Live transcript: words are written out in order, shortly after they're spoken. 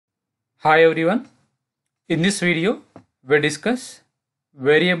Hi everyone. In this video, we discuss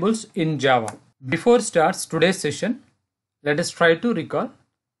variables in Java. Before starts today's session, let us try to recall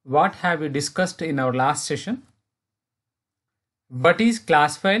what have we discussed in our last session. What is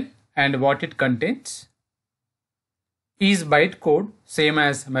class file and what it contains? Is bytecode same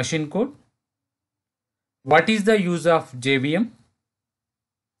as machine code? What is the use of JVM?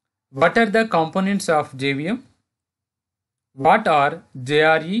 What are the components of JVM? What are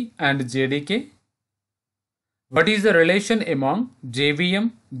JRE and JDK? What is the relation among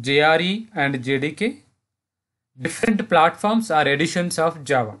JVM, JRE and JDK? Different platforms are editions of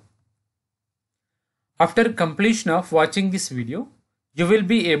Java. After completion of watching this video, you will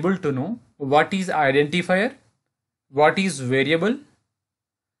be able to know what is identifier, what is variable,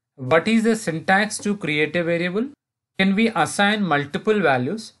 what is the syntax to create a variable, can we assign multiple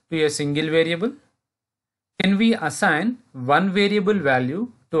values to a single variable, can we assign one variable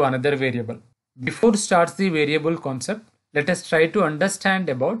value to another variable. Before starts the variable concept, let us try to understand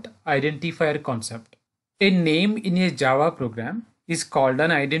about identifier concept. A name in a Java program is called an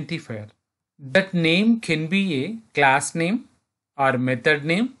identifier. That name can be a class name or method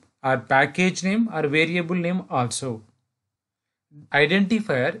name or package name or variable name also.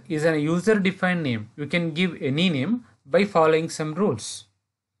 Identifier is a user-defined name. You can give any name by following some rules.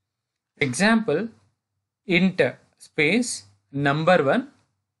 Example, int space number 1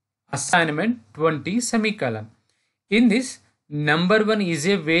 assignment 20 semicolon. In this, number 1 is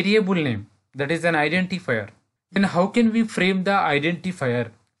a variable name, that is an identifier. Then how can we frame the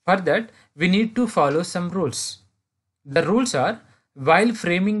identifier? For that, we need to follow some rules. The rules are, while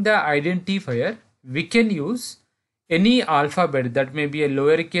framing the identifier, we can use any alphabet, that may be a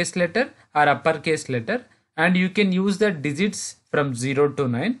lowercase letter or uppercase letter, and you can use the digits from 0 to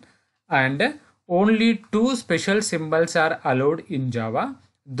 9, and only two special symbols are allowed in Java.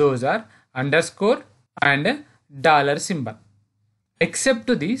 Those are underscore and dollar symbol. Except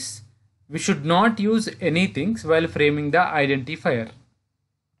to this, we should not use anything while framing the identifier.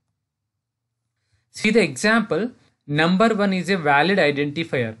 See the example, number 1 is a valid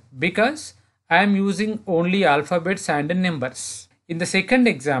identifier because I am using only alphabets and numbers. In the second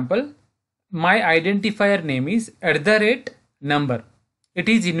example, my identifier name is @number. It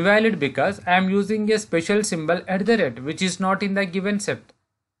is invalid because I am using a special symbol @ which is not in the given set.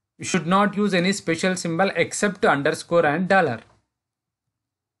 You should not use any special symbol except underscore and dollar.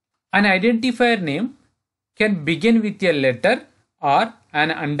 An identifier name can begin with a letter or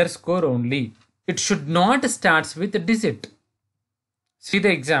an underscore only. It should not start with a digit. See the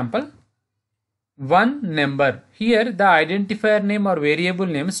example. One number. Here the identifier name or variable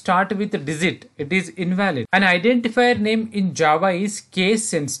name start with a digit. It is invalid. An identifier name in Java is case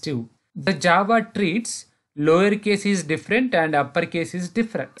sensitive. The Java treats lowercase is different and uppercase is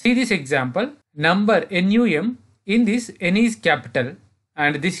different. See this example. Number NUM. In this N is capital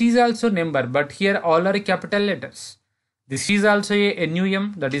and this is also number, but here all are capital letters. This is also a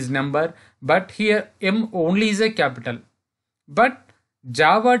NUM, that is number, but here M only is a capital. But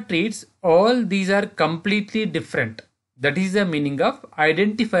Java treats all these are completely different. That is the meaning of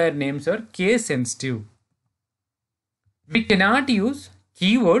identifier names are case sensitive. We cannot use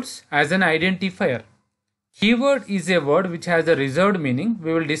keywords as an identifier. Keyword is a word which has a reserved meaning.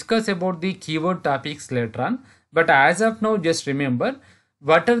 We will discuss about the keyword topics later on. But as of now, just remember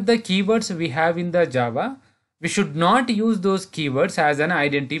what are the keywords we have in the Java. We should not use those keywords as an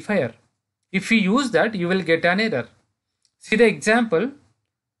identifier. If you use that, you will get an error. See the example,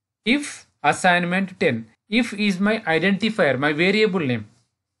 if assignment 10, if is my identifier, my variable name,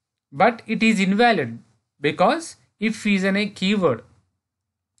 but it is invalid because if is a keyword.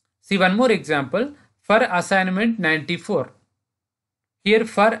 See one more example, for assignment 94. Here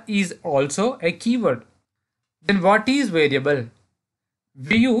for is also a keyword. Then what is variable?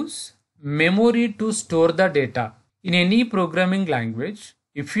 We use memory to store the data. In any programming language,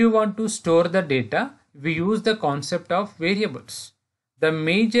 if you want to store the data, we use the concept of variables. The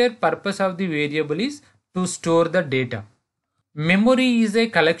major purpose of the variable is to store the data. Memory is a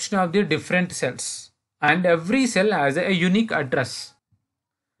collection of the different cells and every cell has a unique address.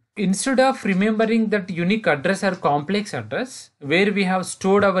 Instead of remembering that unique address or complex address where we have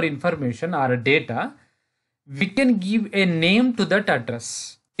stored our information or data, we can give a name to that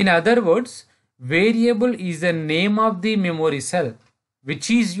address. In other words, variable is the name of the memory cell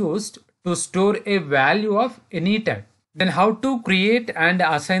which is used to store a value of any type. Then how to create and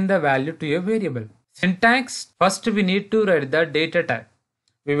assign the value to a variable? Syntax, first we need to write the data type.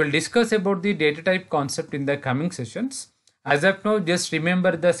 We will discuss about the data type concept in the coming sessions. As of now, just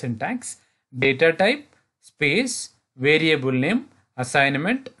remember the syntax. Data type space variable name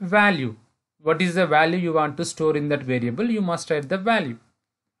assignment value. What is the value you want to store in that variable? You must write the value.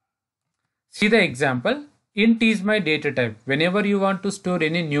 See the example. Int is my data type. Whenever you want to store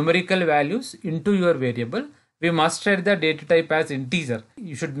any numerical values into your variable, we must write the data type as integer.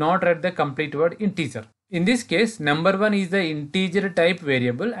 You should not write the complete word integer. In this case, number 1 is the integer type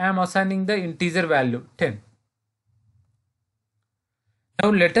variable. I am assigning the integer value 10. Now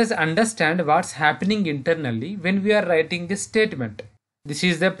let us understand what's happening internally when we are writing this statement. This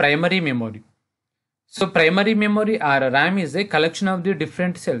is the primary memory. So primary memory or RAM is a collection of the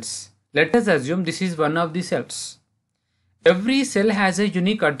different cells. Let us assume this is one of the cells. Every cell has a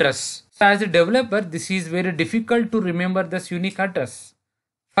unique address. So as a developer, this is very difficult to remember this unique address.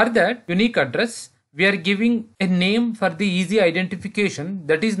 For that unique address, we are giving a name for the easy identification,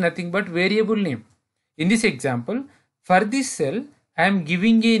 that is nothing but variable name. In this example, for this cell, I am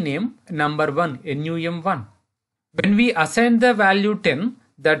giving a name number 1, num1. When we assign the value 10,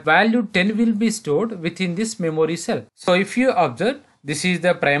 that value 10 will be stored within this memory cell. So if you observe, this is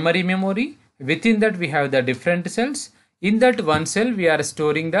the primary memory. Within that we have the different cells. In that one cell we are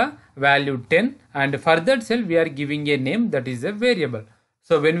storing the value 10, and for that cell we are giving a name, that is a variable.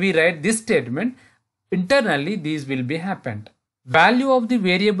 So when we write this statement, internally these will be happened. Value of the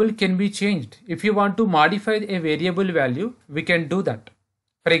variable can be changed. If you want to modify a variable value, we can do that.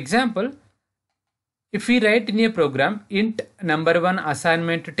 For example, if we write in a program int number 1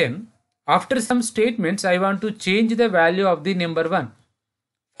 assignment 10, after some statements I want to change the value of the number 1.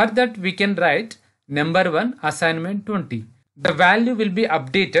 For that we can write number 1 assignment 20. The value will be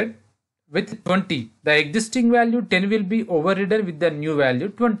updated with 20. The existing value 10 will be overridden with the new value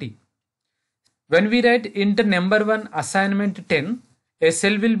 20. When we write int number 1 assignment 10, a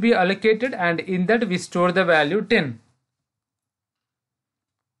cell will be allocated and in that we store the value 10.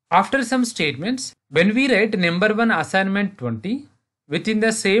 After some statements, when we write number 1 assignment 20, within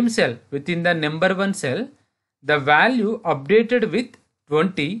the same cell, within the number 1 cell, the value updated with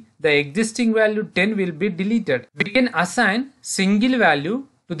 20, the existing value 10 will be deleted. We can assign single value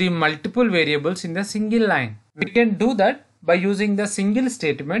to the multiple variables in the single line. We can do that by using the single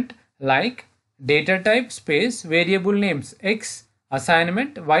statement like data type space variable names x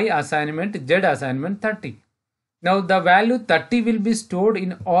assignment, y assignment, z assignment 30. Now the value 30 will be stored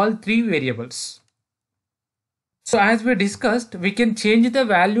in all three variables. So as we discussed, we can change the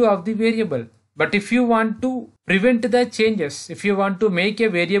value of the variable. But if you want to prevent the changes, if you want to make a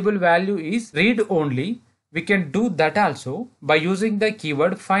variable value is read only, we can do that also by using the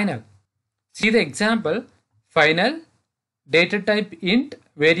keyword final. See the example, final data type int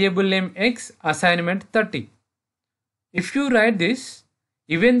variable name x assignment 30. If you write this,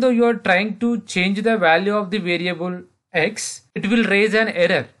 even though you are trying to change the value of the variable x, it will raise an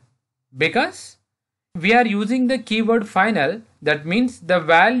error because we are using the keyword final. That means the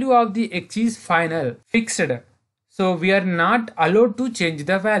value of the x is final, fixed. So we are not allowed to change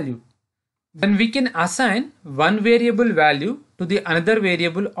the value. Then we can assign one variable value to the another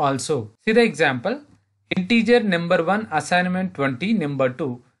variable also. See the example, integer number 1 assignment 20 number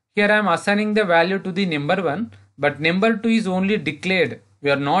 2. Here I am assigning the value to the number 1, but number 2 is only declared. We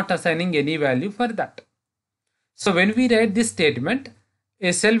are not assigning any value for that. So when we write this statement,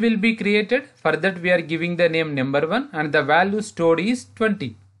 a cell will be created. For that we are giving the name number 1 and the value stored is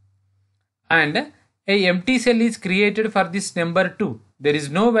 20. And a empty cell is created for this number 2. There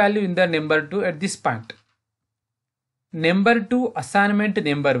is no value in the number 2 at this point. Number 2 assignment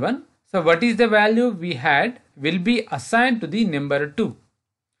number 1. So what is the value we had will be assigned to the number 2.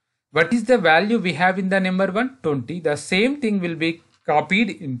 What is the value we have in the number 1? 20. The same thing will be copied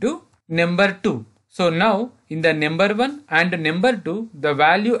into number 2. So now in the number 1 and number 2, the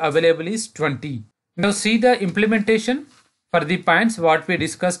value available is 20. Now see the implementation for the points what we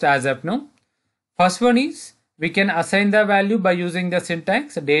discussed as of now. First one is we can assign the value by using the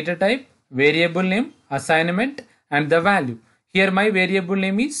syntax data type, variable name, assignment and the value. Here my variable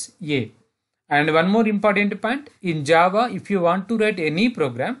name is A. And one more important point, in Java if you want to write any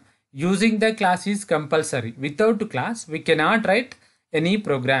program, using the class is compulsory. Without class we cannot write any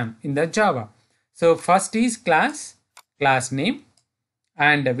program in the Java. So first is class name,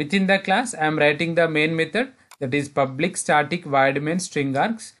 and within the class I am writing the main method, that is public static void main string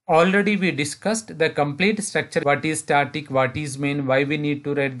args. Already we discussed the complete structure, what is static, what is main, why we need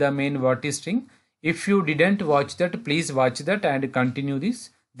to write the main, what is string. If you didn't watch that, please watch that and continue this,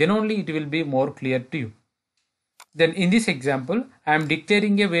 then only it will be more clear to you. Then in this example I am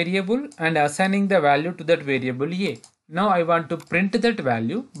declaring a variable and assigning the value to that variable A. Now I want to print that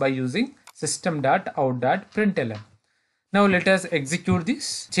value by using system.out.println. Now let us execute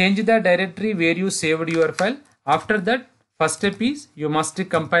this. Change the directory where you saved your file. After that, First step is you must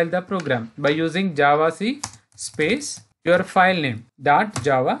compile the program by using javac space your file name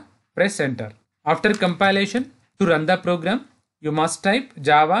 .java, press enter. After compilation, to run the program, you must type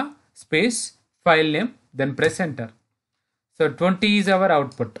java space file name, then press enter. So 20 is our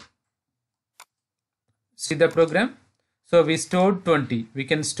output. See the program. So we stored 20. We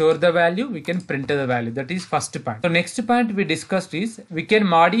can store the value, we can print the value. That is first point. So next point we discussed is we can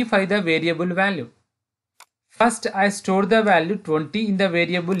modify the variable value. First I store the value 20 in the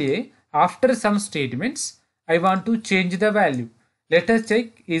variable A. After some statements, I want to change the value. Let us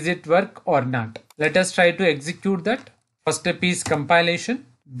check is it work or not. Let us try to execute that. First step is compilation,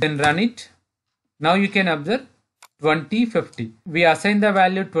 then run it. Now you can observe 20, 50. We assign the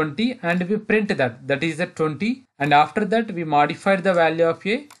value 20 and we print that. That is the 20. And after that we modified the value of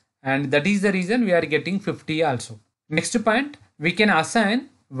A, and that is the reason we are getting 50 also. Next point, we can assign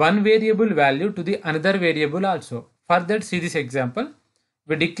one variable value to the another variable also. For that, see this example.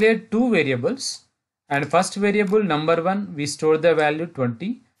 We declared two variables, and first variable number 1 we store the value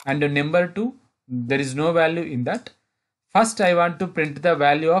 20, and number 2 there is no value in that. First I want to print the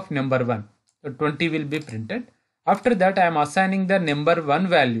value of number 1. So 20 will be printed. After that I am assigning the number 1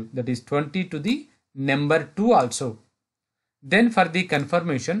 value, that is 20, to the number 2 also. Then for the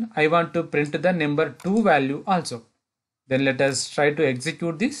confirmation I want to print the number 2 value also. Then let us try to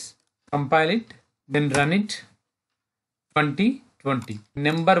execute this, compile it, then run it. 20, 20.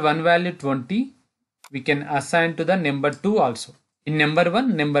 Number 1 value 20 we can assign to the number 2 also. In number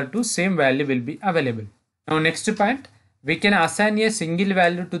 1, number 2 same value will be available. Now next point, we can assign a single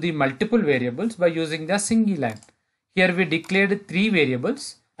value to the multiple variables by using the single line. Here we declared 3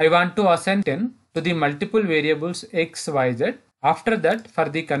 variables. I want to assign 10 to the multiple variables x, y, z. After that, for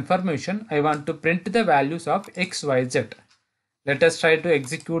the confirmation, I want to print the values of x, y, z. Let us try to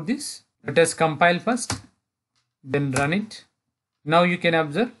execute this. Let us compile first, then run it. Now you can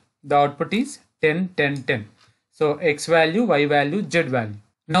observe the output is 10, 10, 10. So x value, y value, z value.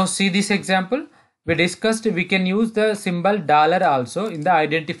 Now see this example. We discussed we can use the symbol dollar also in the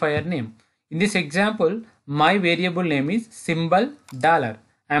identifier name. In this example, my variable name is symbol dollar.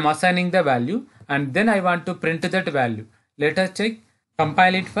 I am assigning the value and then I want to print that value. Let us check.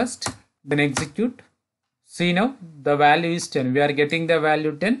 Compile it first, then execute. See now the value is 10. We are getting the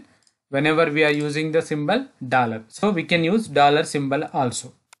value 10 whenever we are using the symbol dollar. So we can use dollar symbol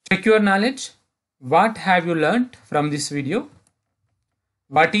also. Check your knowledge. What have you learnt from this video?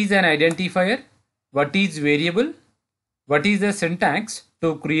 What is an identifier? What is variable? What is the syntax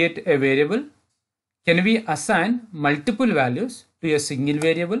to create a variable? Can we assign multiple values to a single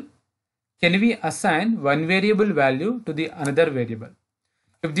variable? Can we assign one variable value to the another variable?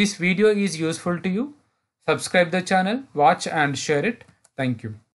 If this video is useful to you, subscribe the channel, watch and share it. Thank you.